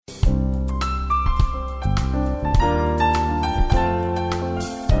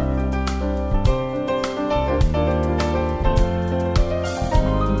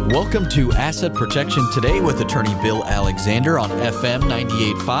Welcome to Asset Protection Today with attorney Bill Alexander on FM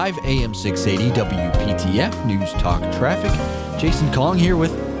 98.5, AM 680, WPTF, News Talk Traffic. Jason Kong here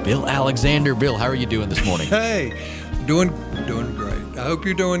with Bill Alexander. Bill, how are you doing this morning? Hey, doing great. I hope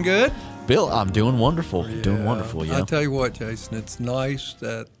you're doing good. Bill, I'm doing wonderful. Doing wonderful, I'll tell you what, Jason, it's nice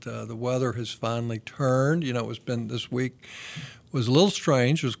that the weather has finally turned. You know, this week was a little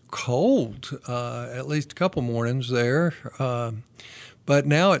strange. It was cold, at least a couple mornings there. But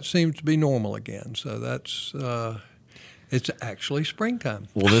now it seems to be normal again. So that's it's actually springtime.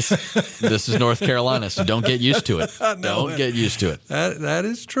 Well, this is North Carolina, so don't get used to it. Don't get used to it. That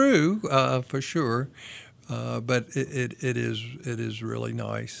is true for sure. But it is really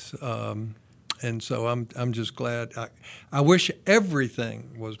nice. And so I'm just glad. I wish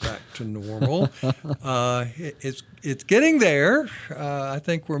everything was back to normal. It's getting there. I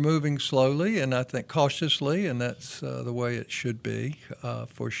think we're moving slowly, and I think cautiously, and that's the way it should be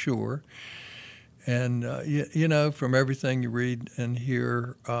for sure. And you know, from everything you read and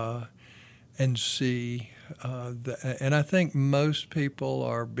hear and see, and I think most people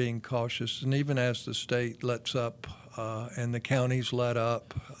are being cautious, and even as the state lets up. And the counties let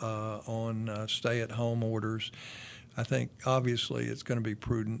up on stay-at-home orders. I think obviously it's going to be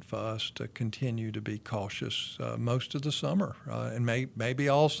prudent for us to continue to be cautious most of the summer, and maybe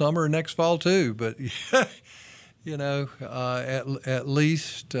all summer next fall too. But you know, at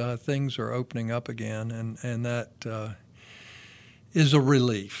least things are opening up again, and that is a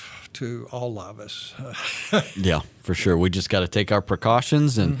relief to all of us. Yeah, for sure. We just got to take our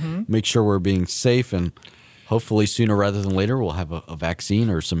precautions and make sure we're being safe, and hopefully sooner rather than later we'll have a vaccine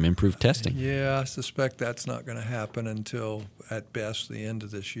or some improved testing. Yeah, I suspect that's not going to happen until at best the end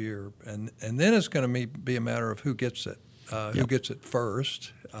of this year, and then it's going to be a matter of who gets it, who gets it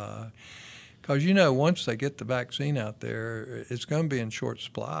first. Because you know, once they get the vaccine out there, it's going to be in short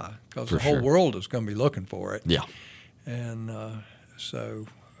supply because the whole world is going to be looking for it. Yeah, and so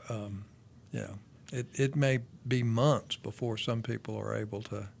it may be months before some people are able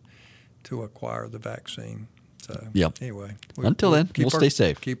to acquire the vaccine. So anyway, until then, we'll stay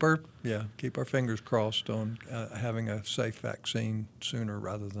safe. Keep our fingers crossed on having a safe vaccine sooner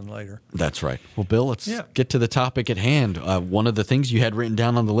rather than later. That's right. Well, Bill, let's get to the topic at hand. One of the things you had written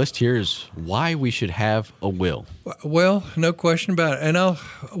down on the list here is why we should have a will. Well, no question about it. And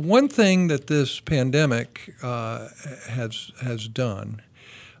one thing that this pandemic has done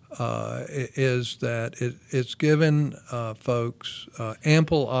is that it's given folks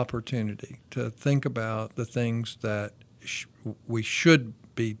ample opportunity to think about the things that we should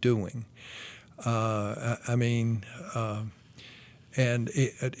be doing. And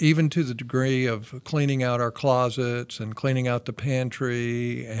even to the degree of cleaning out our closets and cleaning out the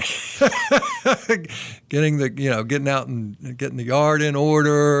pantry, and getting out and getting the yard in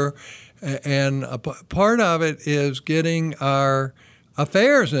order, and a part of it is getting our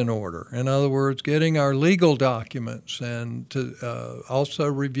affairs in order. In other words, getting our legal documents and to also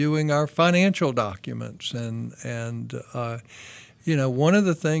reviewing our financial documents. And one of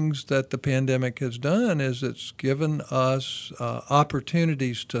the things that the pandemic has done is it's given us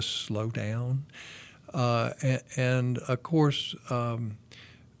opportunities to slow down. And of course,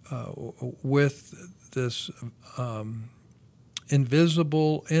 with this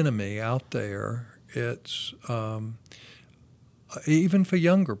invisible enemy out there, it's even for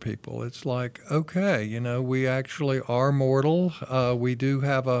younger people, it's like, okay, we actually are mortal. We do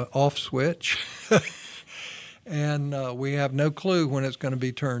have an off switch, and we have no clue when it's going to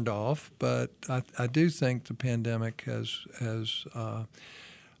be turned off. But I do think the pandemic has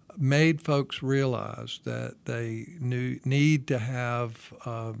made folks realize that they need to have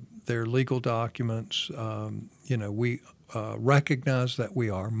their legal documents. We recognize that we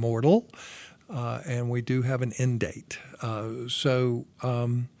are mortal. And we do have an end date. So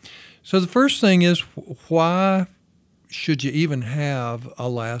the first thing is, why should you even have a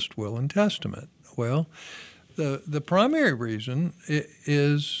last will and testament? Well, the primary reason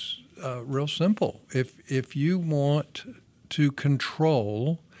is real simple. If you want to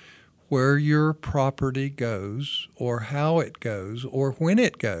control where your property goes or how it goes or when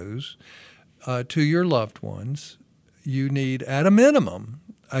it goes to your loved ones, you need, at a minimum,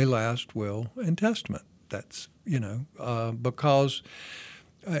 a last will and testament. That's, because,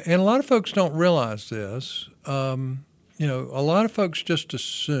 and a lot of folks don't realize this, a lot of folks just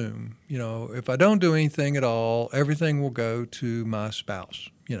assume, if I don't do anything at all, everything will go to my spouse.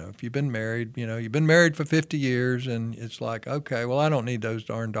 If you've been married, you've been married for 50 years and it's like, okay, well, I don't need those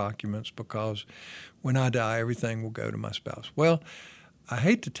darn documents because when I die, everything will go to my spouse. Well, I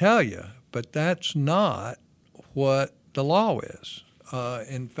hate to tell you, but that's not what the law is.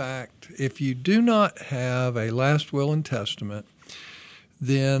 In fact, if you do not have a last will and testament,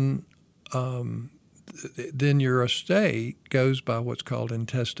 then your estate goes by what's called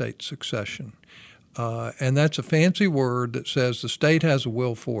intestate succession. And that's a fancy word that says the state has a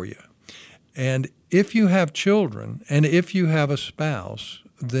will for you. And if you have children and if you have a spouse,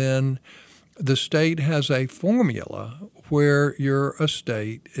 then the state has a formula where your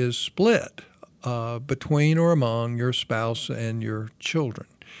estate is split between or among your spouse and your children.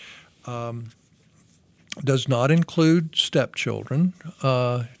 Does not include stepchildren,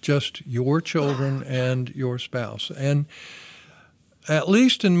 just your children and your spouse. And at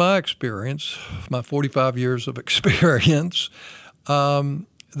least in my experience, my 45 years of experience,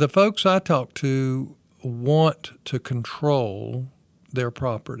 the folks I talk to want to control their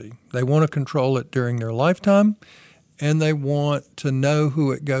property. They want to control it during their lifetime, and they want to know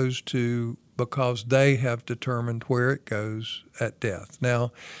who it goes to because they have determined where it goes at death.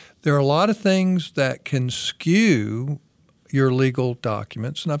 Now, there are a lot of things that can skew your legal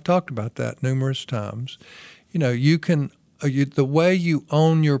documents, and I've talked about that numerous times. You know, the way you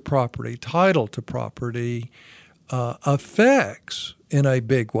own your property, title to property, affects in a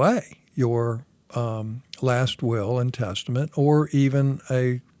big way your last will and testament, or even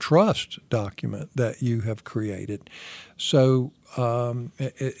a trust document that you have created. So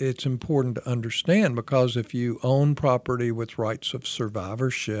it's important to understand, because if you own property with rights of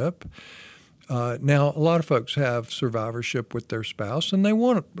survivorship, now a lot of folks have survivorship with their spouse, and they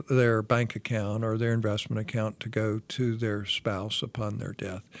want their bank account or their investment account to go to their spouse upon their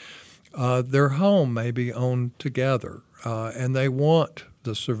death. Their home may be owned together, and they want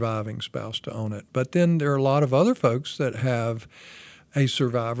the surviving spouse to own it. But then there are a lot of other folks that have a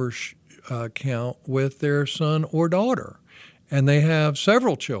survivor account with their son or daughter, and they have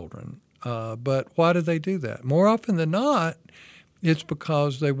several children. But why do they do that? More often than not, it's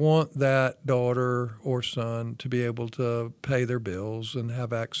because they want that daughter or son to be able to pay their bills and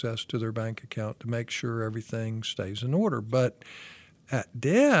have access to their bank account to make sure everything stays in order. But at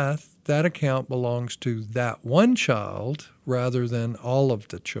death, that account belongs to that one child rather than all of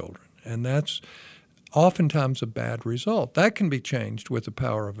the children. And that's oftentimes a bad result. That can be changed with the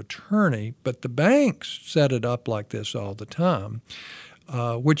power of attorney, but the banks set it up like this all the time,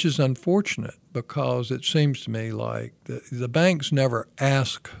 which is unfortunate, because it seems to me like the banks never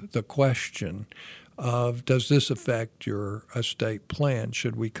ask the question of, does this affect your estate plan?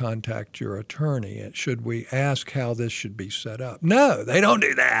 Should we contact your attorney? Should we ask how this should be set up? No, they don't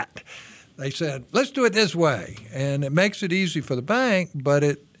do that. They said, let's do it this way. And it makes it easy for the bank, but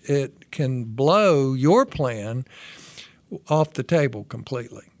it can blow your plan off the table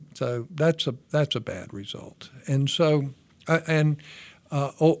completely. So that's a bad result. And so,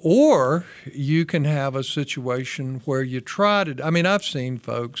 or you can have a situation where you try to, I've seen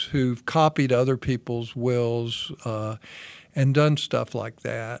folks who've copied other people's wills and done stuff like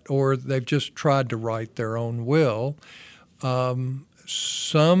that, or they've just tried to write their own will. And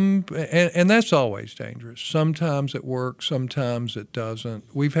that's always dangerous. Sometimes it works, sometimes it doesn't.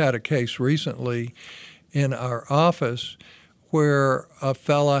 We've had a case recently in our office where a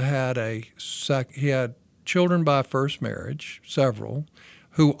fella had he had children by first marriage, several,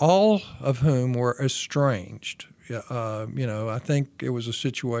 all of whom were estranged. I think it was a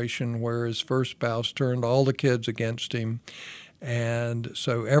situation where his first spouse turned all the kids against him, and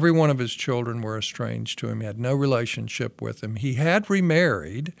so every one of his children were estranged to him. He had no relationship with him. He had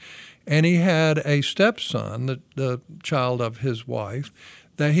remarried, and he had a stepson, the child of his wife,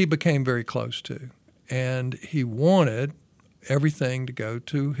 that he became very close to. And he wanted everything to go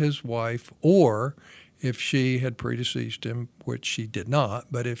to his wife, or if she had predeceased him, which she did not,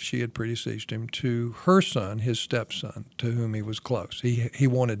 but if she had predeceased him, to her son, his stepson, to whom he was close. He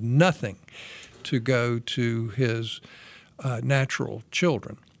wanted nothing to go to his natural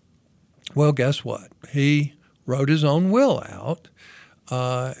children. Well, guess what? He wrote his own will out,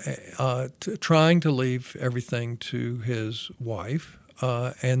 trying to leave everything to his wife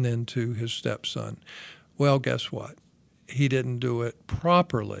and then to his stepson. Well, guess what? He didn't do it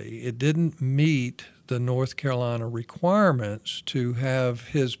properly. It didn't meet the North Carolina requirements to have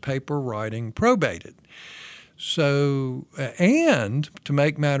his paper writing probated. So, and to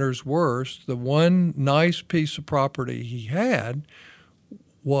make matters worse, the one nice piece of property he had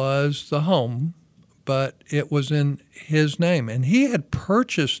was the home, but it was in his name. And he had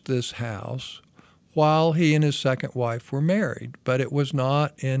purchased this house while he and his second wife were married, but it was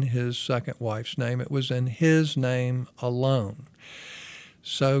not in his second wife's name. It was in his name alone.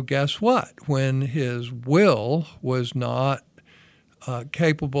 So guess what? When his will was not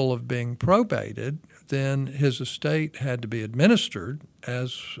capable of being probated, then his estate had to be administered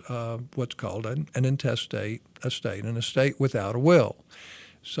as what's called an intestate estate, an estate without a will.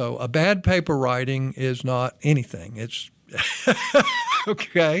 So a bad paper writing is not anything. It's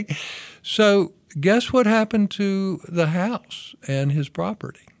okay. So guess what happened to the house and his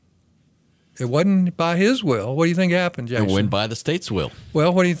property? It wasn't by his will. What do you think happened, Jason? It went by the state's will.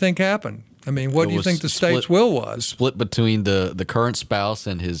 Well, what do you think happened? I mean, what do you think the state's will was? Split between the current spouse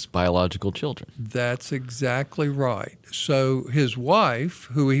and his biological children. That's exactly right. So his wife,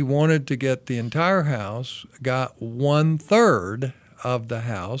 who he wanted to get the entire house, got 1/3 of the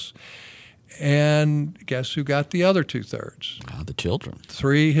house. And guess who got the other 2/3? The children.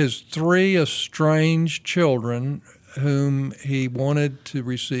 His three estranged children whom he wanted to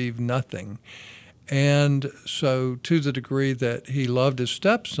receive nothing. And so to the degree that he loved his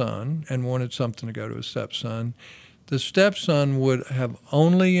stepson and wanted something to go to his stepson, the stepson would have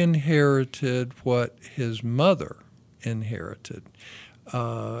only inherited what his mother inherited.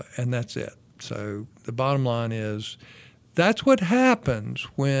 And that's it. So the bottom line is that's what happens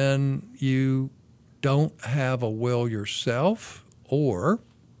when you don't have a will yourself, or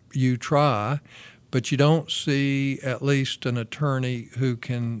you try, but you don't see at least an attorney who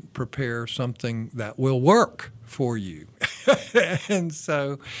can prepare something that will work for you. And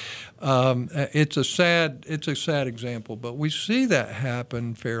so it's a sad example, but we see that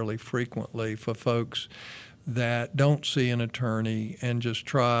happen fairly frequently for folks that don't see an attorney and just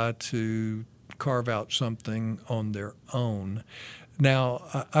try to carve out something on their own.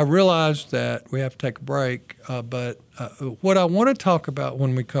 Now, I realize that we have to take a break, but what I want to talk about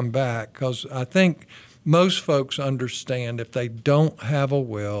when we come back, because I think most folks understand if they don't have a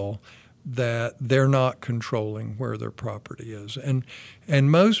will that they're not controlling where their property is. And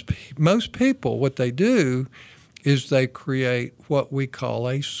most people, what they do is they create what we call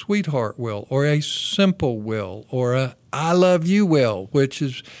a sweetheart will or a simple will or a I love you will, which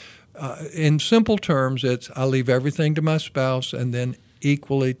is in simple terms, it's I leave everything to my spouse and then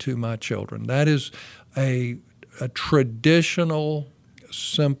equally to my children. That is a traditional,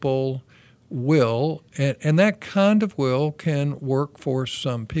 simple will, and that kind of will can work for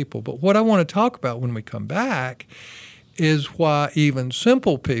some people. But what I want to talk about when we come back is why even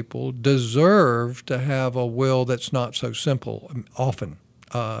simple people deserve to have a will that's not so simple often.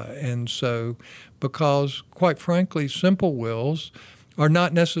 And so, because quite frankly, simple wills are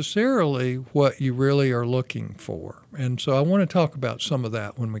not necessarily what you really are looking for. And so I want to talk about some of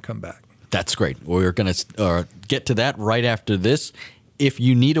that when we come back. That's great. We're going to get to that right after this. If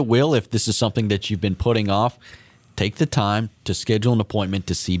you need a will, if this is something that you've been putting off, take the time to schedule an appointment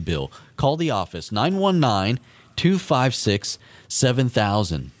to see Bill. Call the office,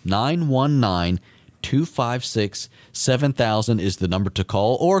 919-256-7000. 919-256-7000 is the number to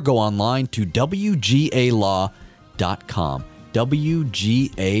call, or go online to wgalaw.com.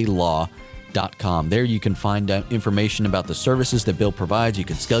 wgalaw.com. There you can find out information about the services that Bill provides. You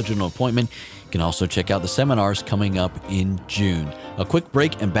can schedule an appointment. You can also check out the seminars coming up in June. A quick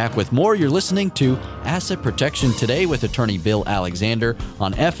break and back with more. You're listening to Asset Protection Today with attorney Bill Alexander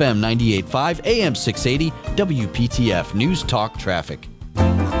on FM 98.5, AM 680, WPTF News Talk Traffic.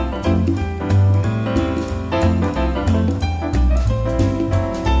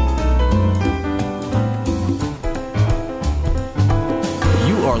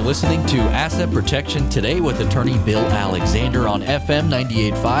 Listening to Asset Protection Today with attorney Bill Alexander on FM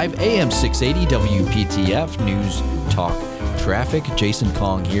 98.5, AM 680, WPTF News Talk Traffic. Jason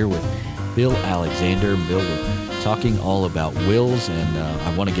Kong here with Bill Alexander. Bill, we're talking all about wills, and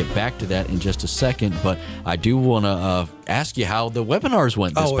I want to get back to that in just a second, but I do want to ask you how the webinars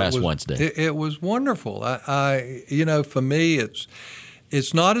went this past Wednesday. It was wonderful. I for me,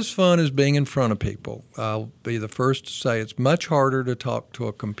 it's not as fun as being in front of people. I'll be the first to say it's much harder to talk to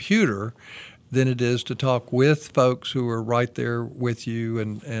a computer than it is to talk with folks who are right there with you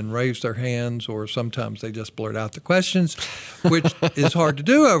and raise their hands, or sometimes they just blurt out the questions, which is hard to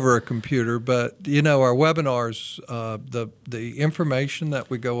do over a computer. But, our webinars, the information that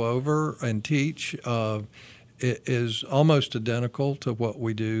we go over and teach it is almost identical to what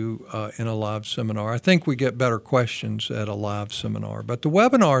we do in a live seminar. I think we get better questions at a live seminar, but the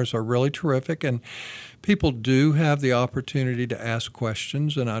webinars are really terrific, and people do have the opportunity to ask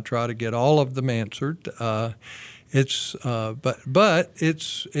questions, and I try to get all of them answered. It's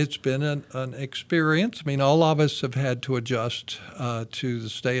been an experience. I mean, all of us have had to adjust to the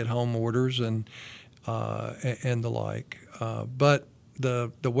stay-at-home orders and the like, but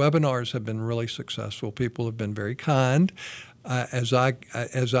the webinars have been really successful. People have been very kind. as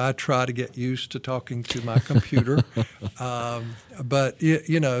I try to get used to talking to my computer. But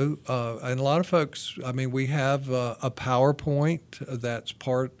and a lot of folks, I mean, we have a PowerPoint that's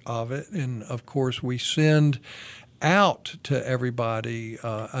part of it, and of course we send out to everybody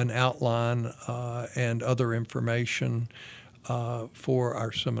an outline and other information for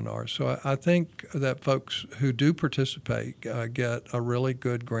our seminars. So I think that folks who do participate get a really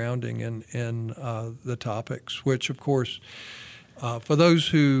good grounding in the topics, which, of course, for those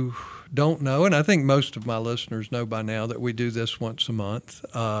who don't know, and I think most of my listeners know by now that we do this once a month,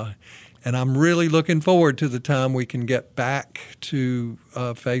 and I'm really looking forward to the time we can get back to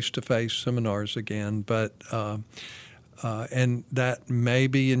face-to-face seminars again. But and that may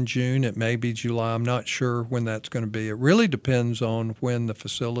be in June, it may be July. I'm not sure when that's going to be. It really depends on when the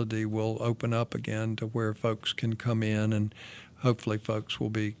facility will open up again to where folks can come in, and hopefully folks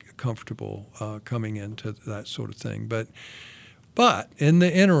will be comfortable coming into that sort of thing. But in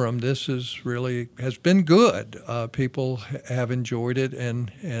the interim, this has been good. People have enjoyed it,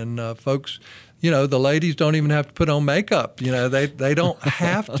 and folks, the ladies don't even have to put on makeup. They don't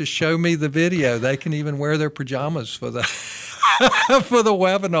have to show me the video. They can even wear their pajamas for the for the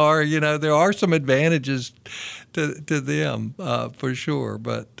webinar. There are some advantages to them for sure.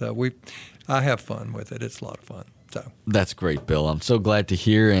 But I have fun with it. It's a lot of fun. So. That's great, Bill. I'm so glad to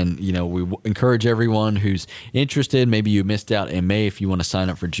hear, and we encourage everyone who's interested. Maybe you missed out in May. If you want to sign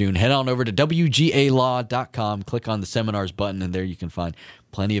up for June, head on over to WGALaw.com, click on the seminars button, and there you can find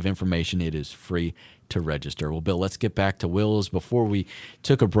plenty of information. It is free to register. Well, Bill, let's get back to wills. Before we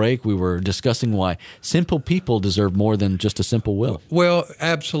took a break, we were discussing why simple people deserve more than just a simple will. Well,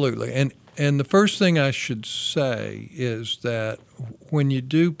 absolutely. And the first thing I should say is that when you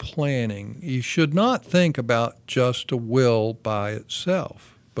do planning, you should not think about just a will by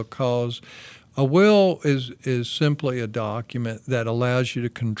itself, because a will is simply a document that allows you to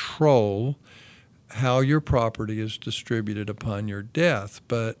control how your property is distributed upon your death.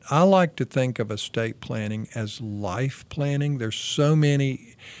 But I like to think of estate planning as life planning. There's so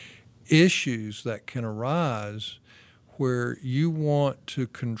many issues that can arise where you want to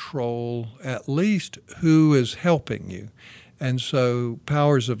control at least who is helping you. And so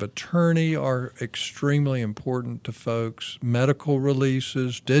powers of attorney are extremely important to folks. Medical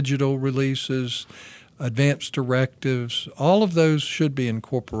releases, digital releases, advanced directives, all of those should be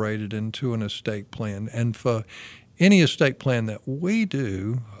incorporated into an estate plan. And for any estate plan that we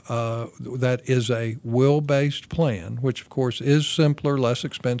do, that is a will-based plan, which of course is simpler, less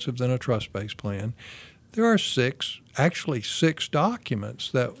expensive than a trust-based plan, there are six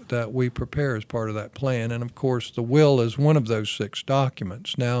documents that we prepare as part of that plan. And of course, the will is one of those 6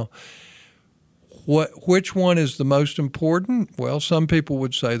 documents. Now, which one is the most important? Well, some people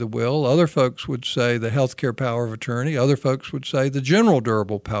would say the will. Other folks would say the healthcare power of attorney. Other folks would say the general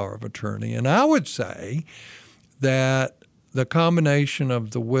durable power of attorney. And I would say that the combination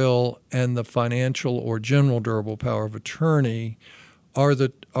of the will and the financial or general durable power of attorney are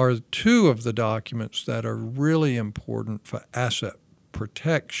 2 of the documents that are really important for asset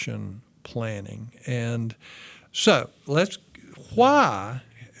protection planning. And so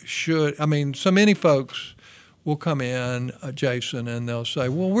so many folks will come in, Jason, and they'll say,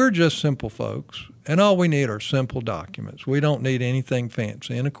 well, we're just simple folks, and all we need are simple documents. We don't need anything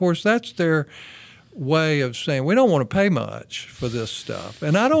fancy. And of course, that's their way of saying we don't want to pay much for this stuff.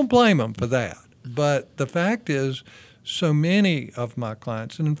 And I don't blame them for that. But the fact is, so many of my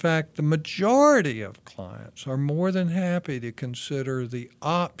clients, and in fact, the majority of clients, are more than happy to consider the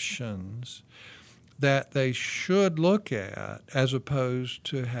options that they should look at as opposed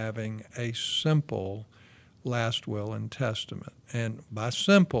to having a simple last will and testament. And by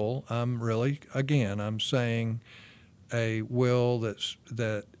simple, I'm saying a will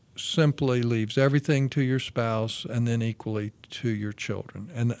that simply leaves everything to your spouse and then equally to your children.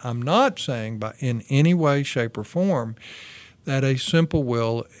 And I'm not saying in any way, shape, or form that a simple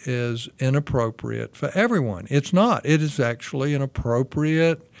will is inappropriate for everyone. It's not. It is actually an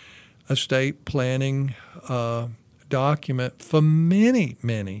appropriate estate planning document for many,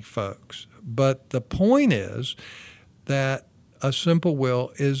 many folks. But the point is that a simple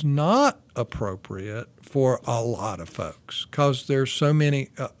will is not appropriate for a lot of folks because there's so many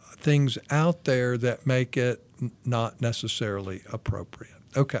things out there that make it not necessarily appropriate.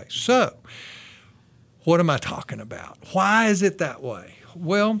 Okay, so what am I talking about? Why is it that way?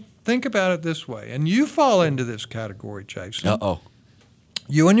 Well, think about it this way, and you fall into this category, Jason. Uh-oh.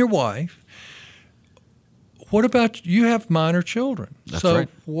 You and your wife. What about you have minor children? That's right.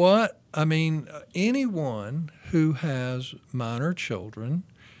 Anyone who has minor children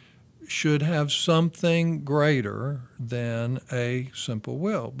should have something greater than a simple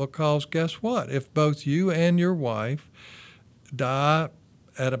will. Because guess what? If both you and your wife die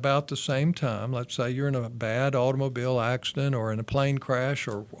at about the same time, let's say you're in a bad automobile accident or in a plane crash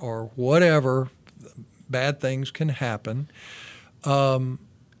or whatever, bad things can happen,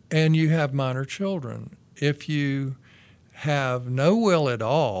 and you have minor children. If you have no will at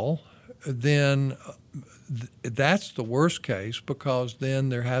all, then that's the worst case, because then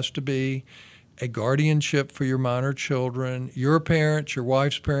there has to be a guardianship for your minor children. Your parents, your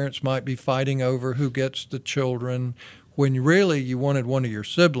wife's parents might be fighting over who gets the children when really you wanted one of your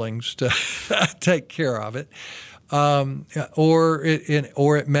siblings to take care of it. Or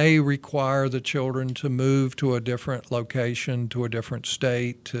it may require the children to move to a different location, to a different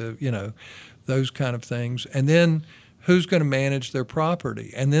state, to, those kind of things. And then who's going to manage their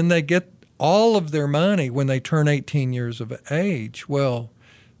property? And then they get all of their money when they turn 18 years of age. Well,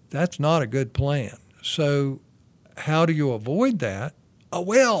 that's not a good plan. So how do you avoid that? A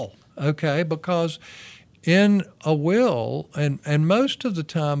will, okay? Because in a will, and most of the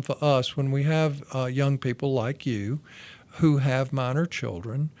time for us, when we have young people like you who have minor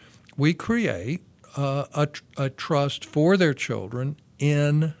children, we create a trust for their children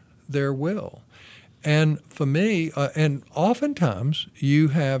in their will. And for me, and oftentimes you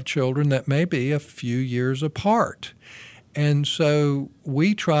have children that may be a few years apart. And so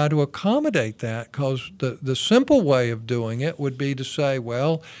we try to accommodate that, because the simple way of doing it would be to say,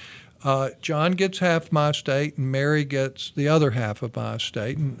 well, John gets half my estate and Mary gets the other half of my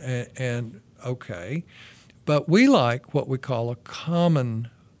estate, and okay. But we like what we call a common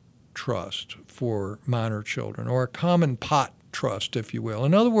trust for minor children, or a common pot trust, if you will.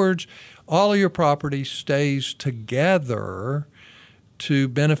 In other words, all of your property stays together to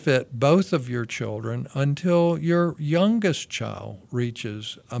benefit both of your children until your youngest child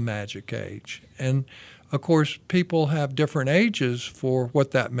reaches a magic age. And of course, people have different ages for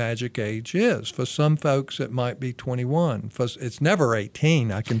what that magic age is. For some folks, it might be 21. It's never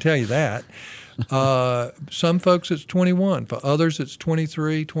 18, I can tell you that. Some folks, it's 21. For others, it's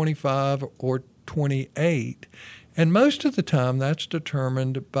 23, 25, or 28. And most of the time, that's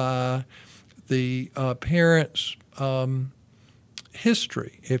determined by the parents'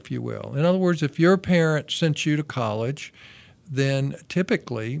 history, if you will. In other words, if your parents sent you to college, then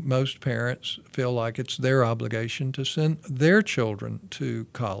typically most parents feel like it's their obligation to send their children to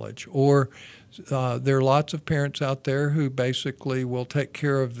college. Or there are lots of parents out there who basically will take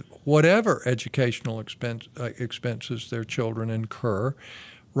care of whatever educational expenses their children incur,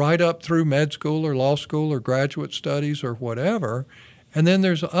 right up through med school or law school or graduate studies or whatever. And then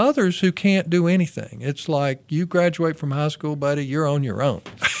there's others who can't do anything. It's like, you graduate from high school, buddy, you're on your own.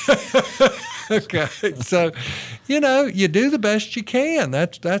 Okay, so, you do the best you can.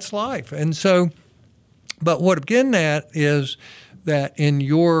 That's life. And so, but what I'm getting at is that in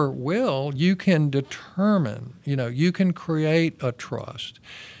your will, you can determine, you can create a trust.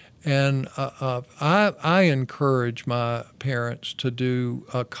 And I encourage my parents to do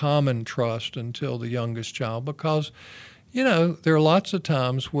a common trust until the youngest child, because, there are lots of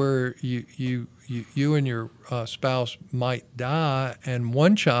times where you and your spouse might die, and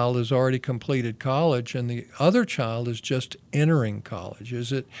one child has already completed college and the other child is just entering college.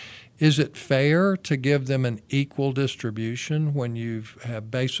 Is it fair to give them an equal distribution when you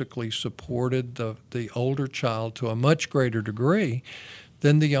have basically supported the older child to a much greater degree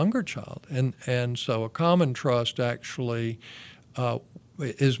than the younger child? And so a common trust actually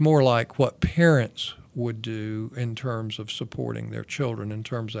is more like what parents would do in terms of supporting their children, in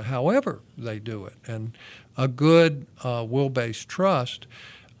terms of however they do it. And a good will-based trust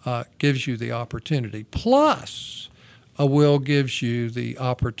gives you the opportunity. Plus, a will gives you the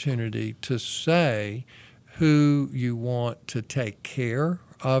opportunity to say who you want to take care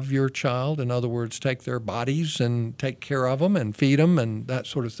of your child. In other words, take their bodies and take care of them and feed them and that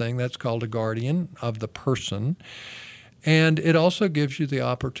sort of thing. That's called a guardian of the person. And it also gives you the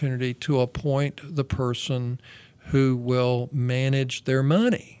opportunity to appoint the person who will manage their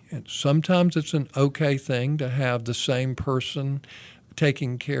money. And sometimes it's an okay thing to have the same person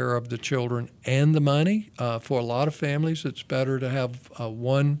taking care of the children and the money. For a lot of families, it's better to have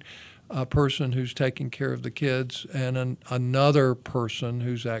one person who's taking care of the kids and another person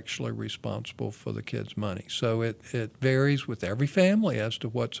who's actually responsible for the kids' money. So it varies with every family as to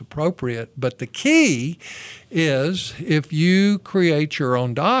what's appropriate. But the key is, if you create your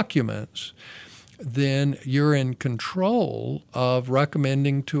own documents, then you're in control of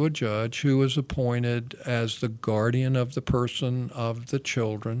recommending to a judge who is appointed as the guardian of the person of the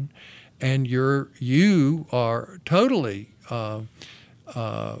children, and you are totally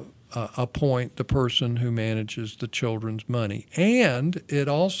appoint the person who manages the children's money. And it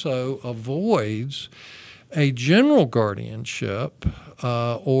also avoids a general guardianship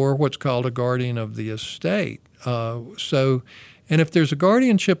or what's called a guardian of the estate. And if there's a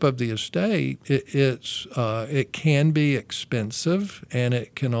guardianship of the estate, it can be expensive, and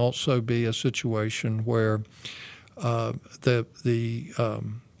it can also be a situation where the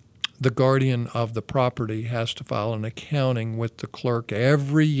guardian of the property has to file an accounting with the clerk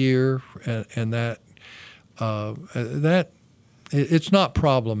every year, and that it's not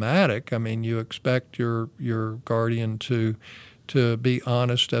problematic. I mean, you expect your guardian to be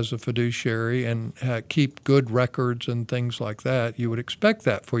honest as a fiduciary and keep good records and things like that. You would expect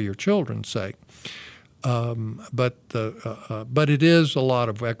that for your children's sake. But it is a lot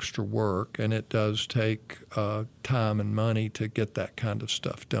of extra work, and it does take time and money to get that kind of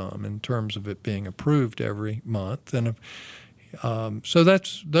stuff done in terms of it being approved every month. And so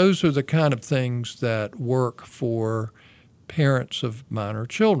those are the kind of things that work for parents of minor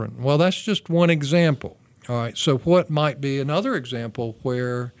children. Well, that's just one example. All right, so what might be another example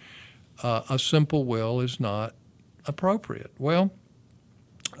where a simple will is not appropriate? Well,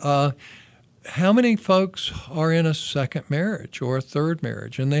 how many folks are in a second marriage or a third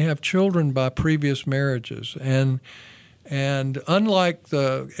marriage, and they have children by previous marriages? And unlike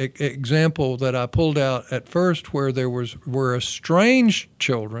the example that I pulled out at first where were estranged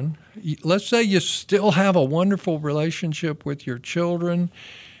children, let's say you still have a wonderful relationship with your children,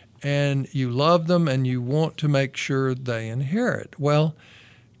 and you love them and you want to make sure they inherit. Well,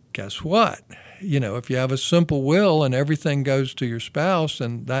 guess what? If you have a simple will and everything goes to your spouse,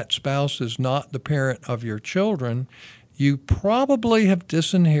 and that spouse is not the parent of your children, you probably have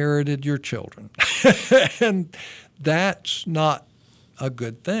disinherited your children. And that's not a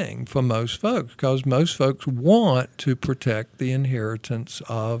good thing for most folks, because most folks want to protect the inheritance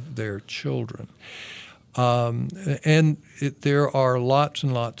of their children. There are lots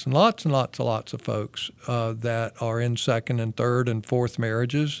and lots and lots and lots and lots of folks that are in second and third and fourth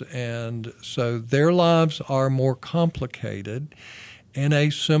marriages, and so their lives are more complicated, and a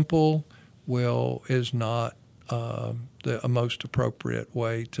simple will is not the most appropriate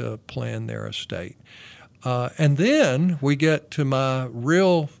way to plan their estate. And then we get to my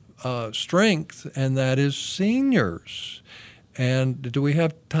real strength, and that is seniors. And do we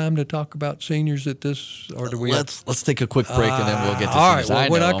have time to talk about seniors at this, or do we? Let's take a quick break, and then we'll get to all seniors. All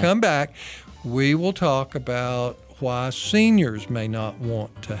right. Well, when I come back, we will talk about why seniors may not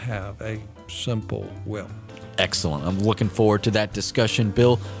want to have a simple will. Excellent. I'm looking forward to that discussion,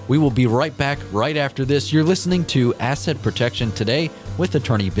 Bill. We will be right back right after this. You're listening to Asset Protection Today with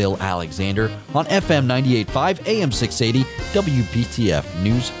attorney Bill Alexander on FM 98.5, AM 680, WPTF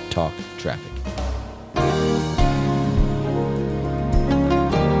News Talk Traffic.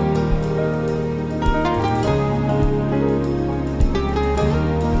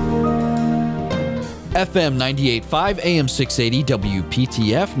 FM 98.5, AM 680,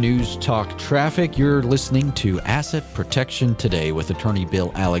 WPTF News Talk Traffic. You're listening to Asset Protection Today with attorney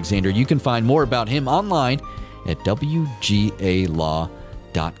Bill Alexander. You can find more about him online at WGAlaw.com.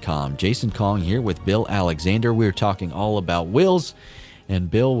 Jason Kong here with Bill Alexander. We're talking all about wills.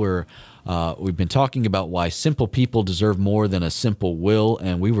 And Bill, we've been talking about why simple people deserve more than a simple will,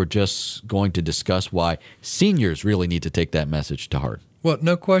 and we were just going to discuss why seniors really need to take that message to heart. Well,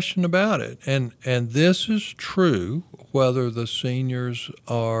 no question about it. And this is true whether the seniors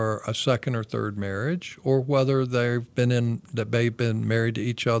are a second or third marriage, or whether they've been married to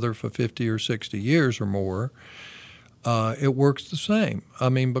each other for 50 or 60 years or more. It works the same. I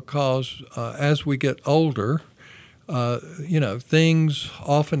mean, because as we get older, things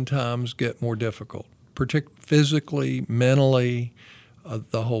oftentimes get more difficult, particularly physically, mentally,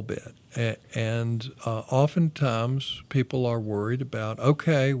 the whole bit. And oftentimes people are worried about,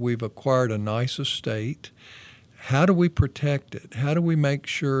 okay, we've acquired a nice estate. How do we protect it? How do we make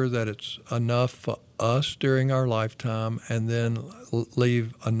sure that it's enough for us during our lifetime, and then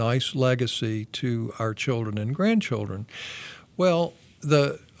leave a nice legacy to our children and grandchildren? Well,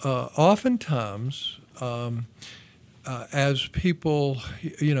 oftentimes, as people,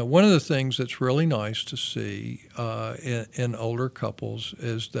 one of the things that's really nice to see in older couples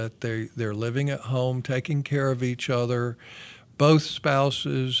is that they're living at home, taking care of each other. Both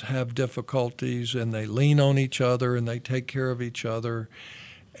spouses have difficulties, and they lean on each other, and they take care of each other.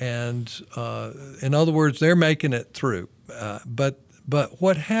 And in other words, they're making it through. But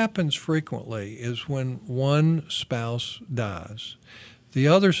what happens frequently is when one spouse dies, the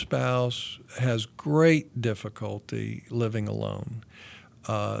other spouse has great difficulty living alone.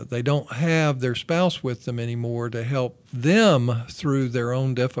 They don't have their spouse with them anymore to help them through their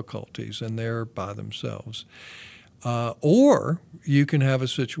own difficulties, and they're by themselves. Or you can have a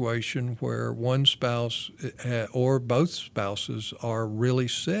situation where one spouse or both spouses are really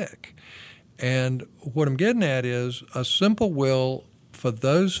sick. And what I'm getting at is a simple will for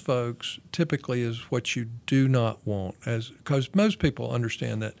those folks typically is what you do not want, because most people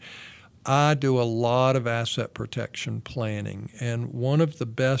understand that I do a lot of asset protection planning, and one of the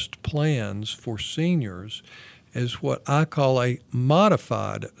best plans for seniors is what I call a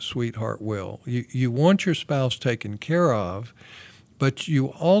modified sweetheart will. You want your spouse taken care of, but you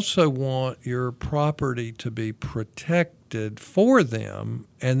also want your property to be protected for them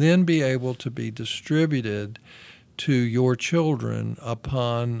and then be able to be distributed to your children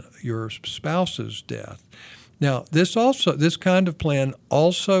upon your spouse's death. Now, this kind of plan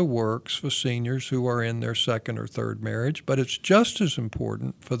also works for seniors who are in their second or third marriage, but it's just as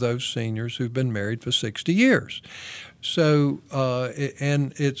important for those seniors who've been married for 60 years. So,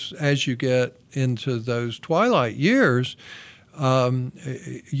 and it's as you get into those twilight years,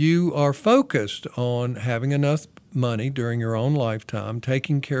 you are focused on having enough money during your own lifetime,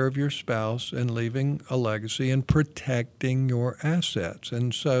 taking care of your spouse and leaving a legacy and protecting your assets.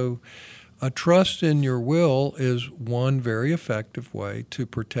 And so a trust in your will is one very effective way to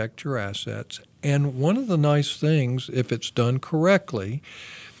protect your assets. And one of the nice things, if it's done correctly,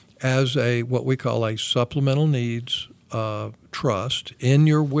 as what we call a supplemental needs trust in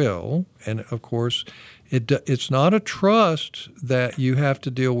your will, and of course, it's not a trust that you have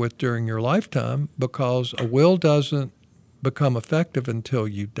to deal with during your lifetime, because a will doesn't become effective until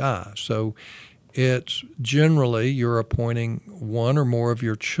you die. So it's generally you're appointing one or more of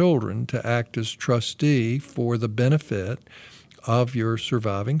your children to act as trustee for the benefit of your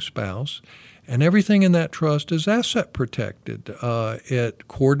surviving spouse. And everything in that trust is asset protected. It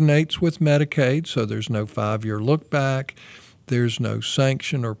coordinates with Medicaid, so there's no 5-year look back. There's no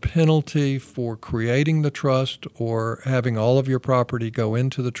sanction or penalty for creating the trust or having all of your property go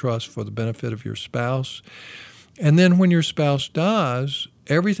into the trust for the benefit of your spouse. And then when your spouse dies,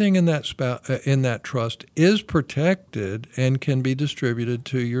 everything in that trust is protected and can be distributed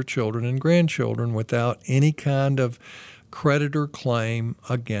to your children and grandchildren without any kind of creditor claim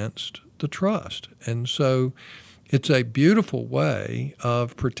against the trust. And so it's a beautiful way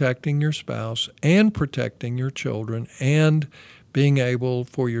of protecting your spouse and protecting your children and being able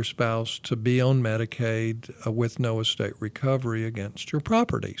for your spouse to be on Medicaid with no estate recovery against your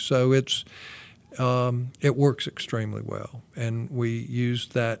property. So it works extremely well, and we use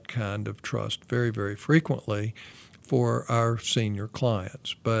that kind of trust very, very frequently for our senior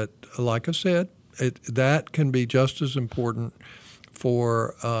clients. But like I said, that can be just as important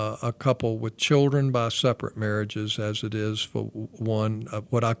for a couple with children by separate marriages as it is for one,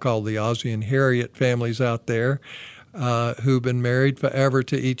 what I call the Ozzie and Harriet families out there who've been married forever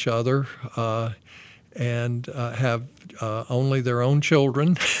to each other and have only their own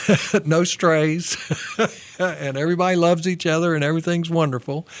children, no strays, and everybody loves each other and everything's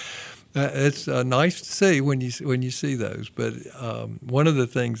wonderful. It's nice to see when you see those. But one of the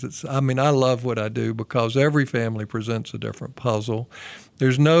things I love what I do because every family presents a different puzzle.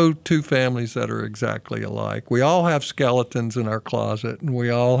 There's no two families that are exactly alike. We all have skeletons in our closet, and we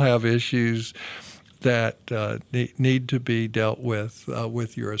all have issues that need to be dealt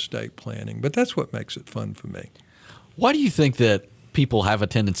with your estate planning. But that's what makes it fun for me. Why do you think that people have a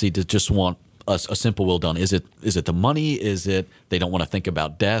tendency to just want a simple will done? Is it the money? Is it they don't want to think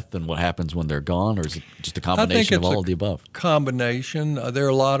about death and what happens when they're gone? Or is it just a combination of all of the above? Combination. There are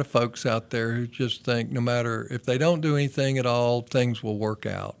a lot of folks out there who just think no matter if they don't do anything at all, things will work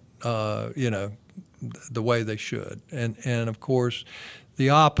out, the way they should. And of course, the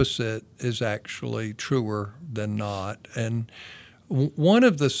opposite is actually truer than not. And one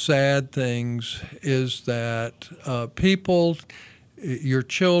of the sad things is that people, your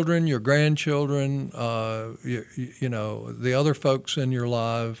children, your grandchildren, the other folks in your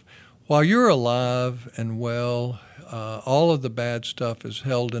life, while you're alive and well, all of the bad stuff is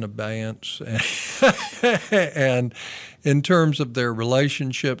held in abeyance. And in terms of their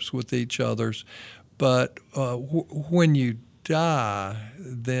relationships with each others. But when you die,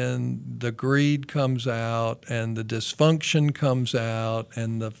 then the greed comes out and the dysfunction comes out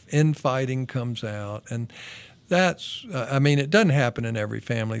and the infighting comes out. And that's, it doesn't happen in every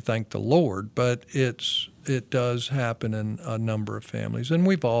family, thank the Lord, but it does happen in a number of families. And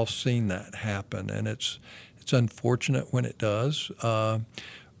we've all seen that happen, and it's unfortunate when it does.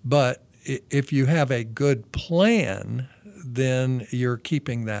 But if you have a good plan, then you're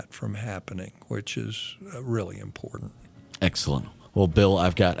keeping that from happening, which is really important. Excellent. Well, Bill,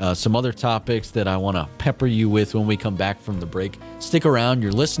 I've got some other topics that I want to pepper you with when we come back from the break. Stick around.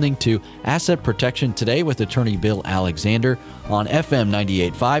 You're listening to Asset Protection Today with attorney Bill Alexander on FM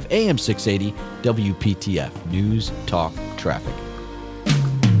 98.5, AM 680, WPTF, News Talk Traffic.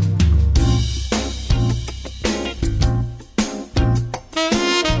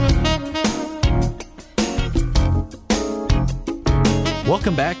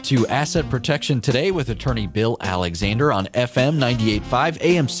 Welcome back to Asset Protection Today with attorney Bill Alexander on FM 98.5,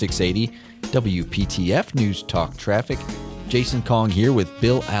 AM 680, WPTF, News Talk Traffic. Jason Kong here with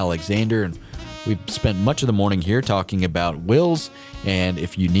Bill Alexander, and we've spent much of the morning here talking about wills, and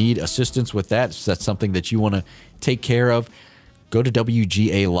if you need assistance with that, if that's something that you want to take care of, go to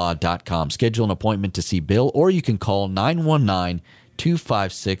WGAlaw.com. Schedule an appointment to see Bill, or you can call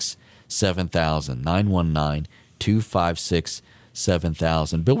 919-256-7000, 919-256-7000.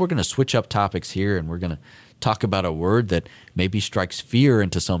 7,000. Bill, we're going to switch up topics here, and we're going to talk about a word that maybe strikes fear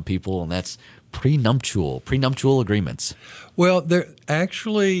into some people, and that's prenuptial agreements. Well, they're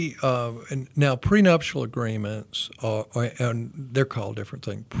actually now prenuptial agreements and they're called different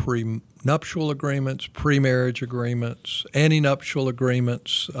things: prenuptial agreements, premarriage agreements, antenuptial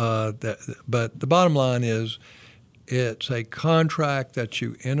agreements. But the bottom line is, it's a contract that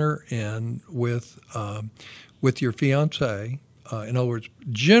you enter in with your fiancé. In other words,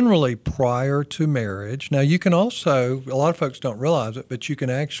 generally prior to marriage. Now, you can also, a lot of folks don't realize it, but you can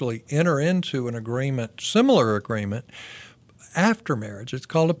actually enter into an agreement, similar agreement, after marriage. It's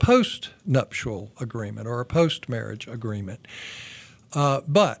called a post-nuptial agreement or a post-marriage agreement.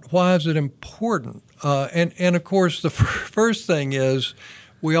 But why is it important? And of course, the first thing is,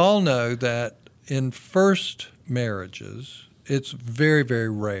 we all know that in first marriages, it's very,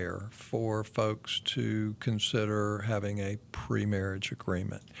 very rare for folks to consider having a pre-marriage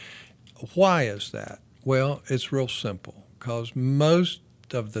agreement. Why is that? Well, it's real simple, because most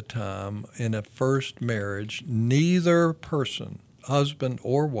of the time in a first marriage, neither person, husband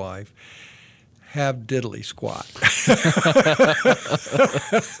or wife, have diddly squat.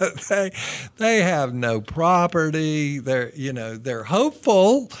 they have no property. They're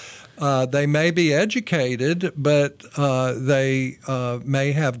hopeful. They may be educated, but they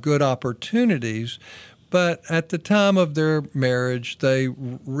may have good opportunities. But at the time of their marriage, they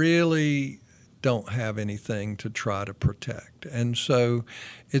really don't have anything to try to protect. And so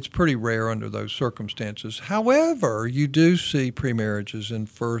it's pretty rare under those circumstances. However, you do see premarriage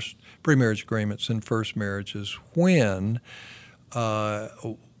agreements in first marriages when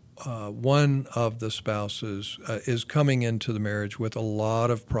one of the spouses is coming into the marriage with a lot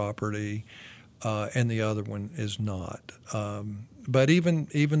of property, and the other one is not. But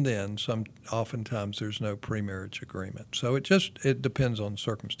even then, oftentimes there's no pre-marriage agreement. So it depends on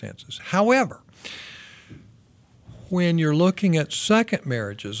circumstances. However, when you're looking at second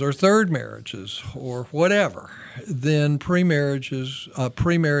marriages or third marriages or whatever, then pre-marriage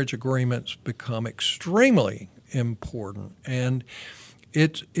agreements become extremely important. And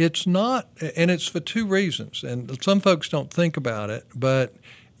it's not, and it's for two reasons. And some folks don't think about it, but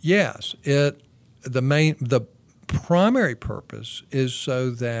yes, the primary purpose is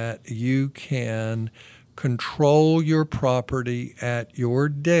so that you can control your property at your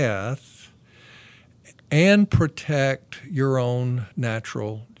death and protect your own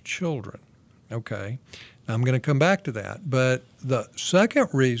natural children. Okay, now I'm going to come back to that. But the second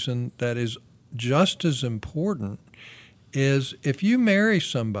reason that is just as important is if you marry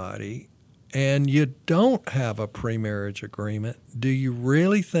somebody and you don't have a pre-marriage agreement, do you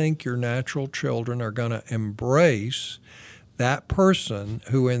really think your natural children are going to embrace that person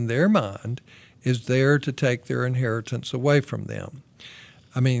who in their mind is there to take their inheritance away from them?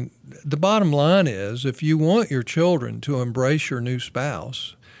 I mean, the bottom line is, if you want your children to embrace your new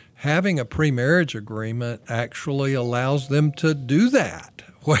spouse, having a pre-marriage agreement actually allows them to do that.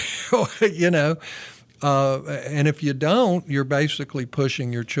 Well, and if you don't, you're basically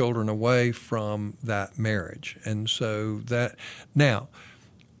pushing your children away from that marriage. And so now,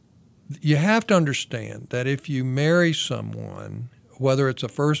 you have to understand that if you marry someone, whether it's a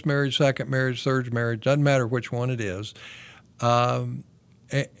first marriage, second marriage, third marriage, doesn't matter which one it is, and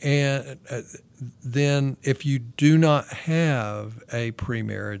then if you do not have a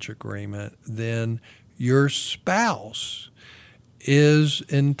pre-marriage agreement, then your spouse is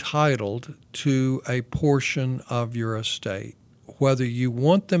entitled to a portion of your estate, whether you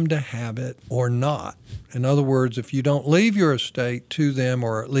want them to have it or not. In other words, if you don't leave your estate to them,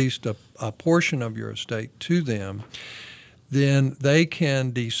 or at least a portion of your estate to them, then they can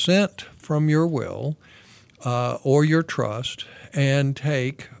dissent from your will or your trust and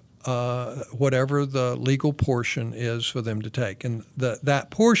take whatever the legal portion is for them to take. And that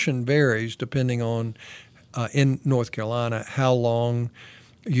portion varies depending on, in North Carolina, how long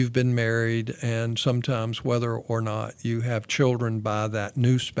you've been married and sometimes whether or not you have children by that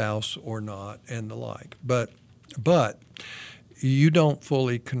new spouse or not and the like. But you don't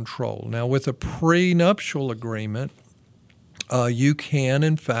fully control. Now, with a prenuptial agreement, you can,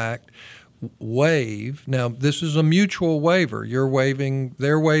 in fact, waive. Now, this is a mutual waiver. They're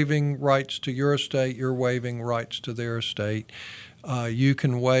waiving rights to your estate. You're waiving rights to their estate. You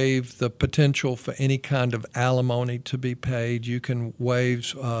can waive the potential for any kind of alimony to be paid. You can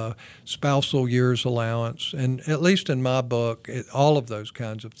waive spousal years allowance. And at least in my book, all of those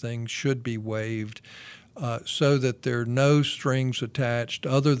kinds of things should be waived so that there are no strings attached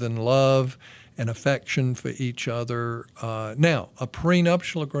other than love and affection for each other. Now, a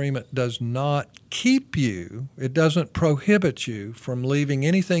prenuptial agreement does not keep you, it doesn't prohibit you from leaving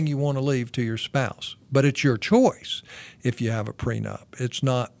anything you want to leave to your spouse, but it's your choice if you have a prenup. It's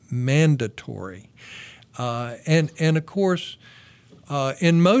not mandatory. And of course,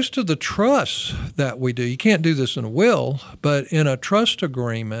 in most of the trusts that we do, you can't do this in a will, but in a trust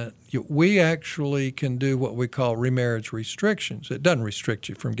agreement, we actually can do what we call remarriage restrictions. It doesn't restrict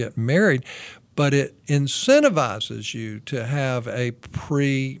you from getting married, but it incentivizes you to have a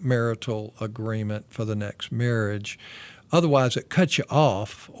premarital agreement for the next marriage. Otherwise, it cuts you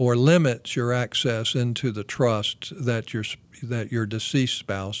off or limits your access into the trust that your deceased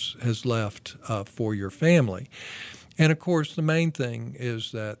spouse has left for your family. And, of course, the main thing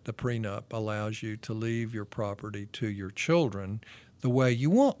is that the prenup allows you to leave your property to your children the way you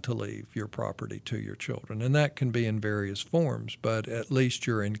want to leave your property to your children. And that can be in various forms, but at least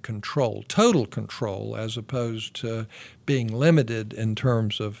you're in control, total control, as opposed to being limited in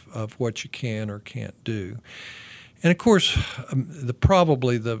terms of what you can or can't do. And, of course,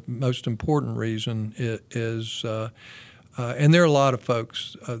 probably the most important reason is and there are a lot of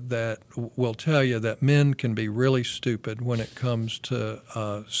folks that will tell you that men can be really stupid when it comes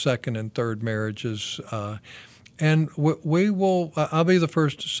to second and third marriages. And I'll be the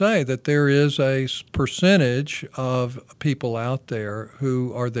first to say that there is a percentage of people out there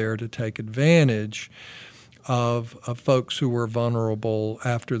who are there to take advantage of folks who are vulnerable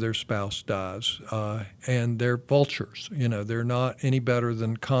after their spouse dies. And they're vultures. They're not any better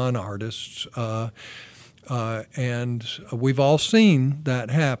than con artists. And we've all seen that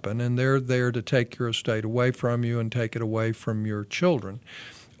happen, and they're there to take your estate away from you and take it away from your children.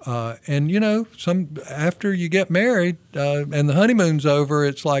 And after you get married and the honeymoon's over,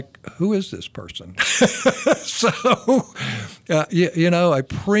 it's like, who is this person? So, a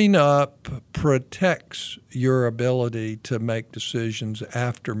prenup protects your ability to make decisions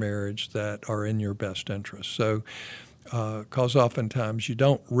after marriage that are in your best interest. So, because oftentimes you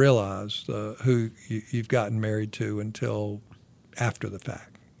don't realize who you've gotten married to until after the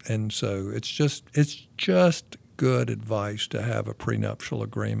fact. And so it's just good advice to have a prenuptial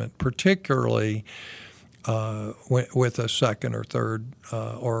agreement, particularly with a second or third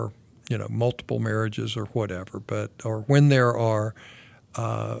or multiple marriages or whatever, or when there are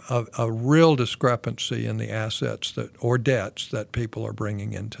a real discrepancy in the assets or debts that people are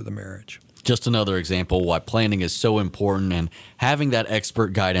bringing into the marriage. Just another example why planning is so important, and having that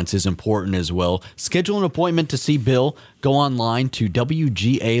expert guidance is important as well. Schedule an appointment to see Bill. Go online to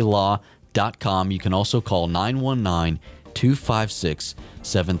WGALaw.com. You can also call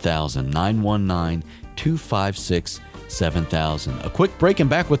 919-256-7000. 919-256-7000. A quick break and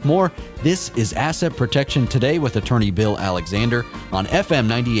back with more. This is Asset Protection Today with attorney Bill Alexander on FM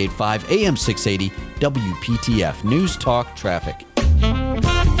 98.5, AM 680, WPTF News Talk Traffic.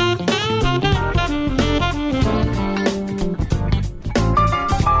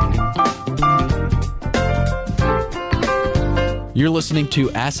 You're listening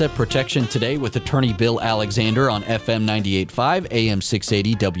to Asset Protection Today with attorney Bill Alexander on FM 98.5, AM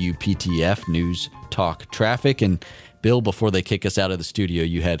 680, WPTF News Talk Traffic. And Bill, before they kick us out of the studio,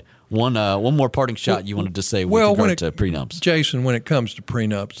 you had one more parting shot you wanted to say with regard to prenups. Jason, when it comes to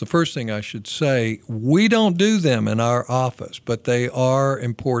prenups, the first thing I should say, we don't do them in our office, but they are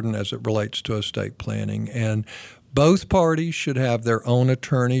important as it relates to estate planning. And both parties should have their own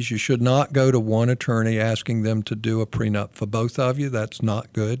attorneys. You should not go to one attorney asking them to do a prenup for both of you. That's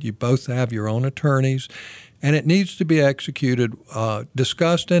not good. You both have your own attorneys, and it needs to be executed,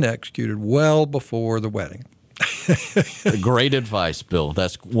 discussed and executed well before the wedding. Great advice, Bill.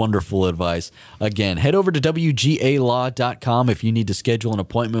 That's wonderful advice. Again, head over to WGALaw.com if you need to schedule an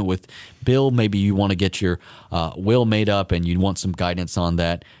appointment with Bill. Maybe you want to get your will made up and you want some guidance on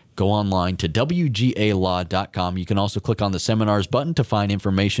that. go online to wgalaw.com. You can also click on the seminars button to find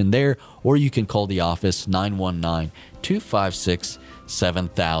information there, or you can call the office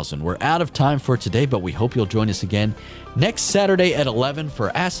 919-256-7000. We're out of time for today, but we hope you'll join us again next Saturday at 11 for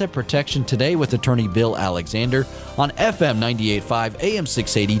Asset Protection Today with attorney Bill Alexander on FM 98.5, AM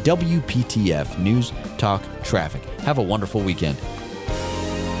 680, WPTF News Talk Traffic. Have a wonderful weekend.